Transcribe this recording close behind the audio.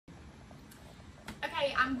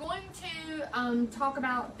Okay, I'm going to talk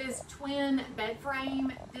about this twin bed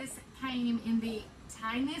frame. This came in the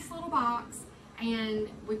tiniest little box, and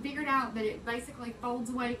we figured out that it basically folds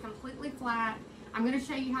away completely flat. I'm going to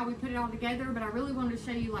show you how we put it all together, but I really wanted to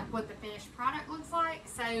show you like what the finished product looks like.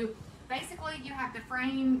 So basically you have the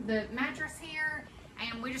frame, the mattress here,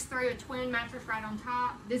 and we just threw a twin mattress right on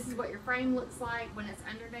top. This is what your frame looks like when it's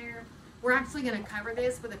under there. We're actually going to cover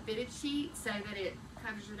this with a fitted sheet so that it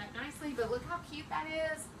covers it up nicely, but look how cute that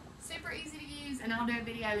is. Super easy to use, and I'll do a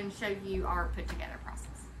video and show you our put together process.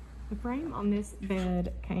 The frame on this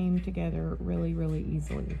bed came together really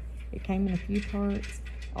easily. It came in a few parts.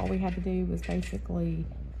 All we had to do was basically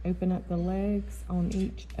open up the legs on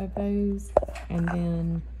each of those and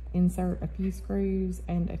then insert a few screws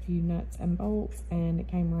and a few nuts and bolts, and it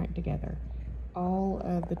came right together. All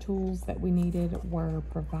of the tools that we needed were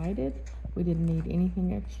provided. We didn't need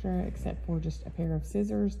anything extra except for just a pair of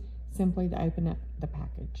scissors simply to open up the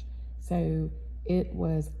package. So it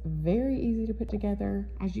was very easy to put together.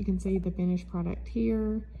 As you can see, the finished product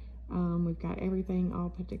here, we've got everything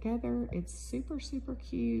all put together. It's super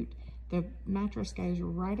cute. The mattress goes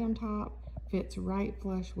right on top, fits right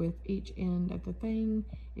flush with each end of the thing.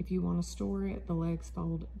 If you want to store it, the legs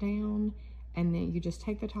fold down, and then you just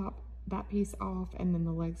take the top, that piece off, and then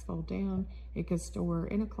the legs fold down. It could store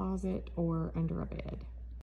in a closet or under a bed.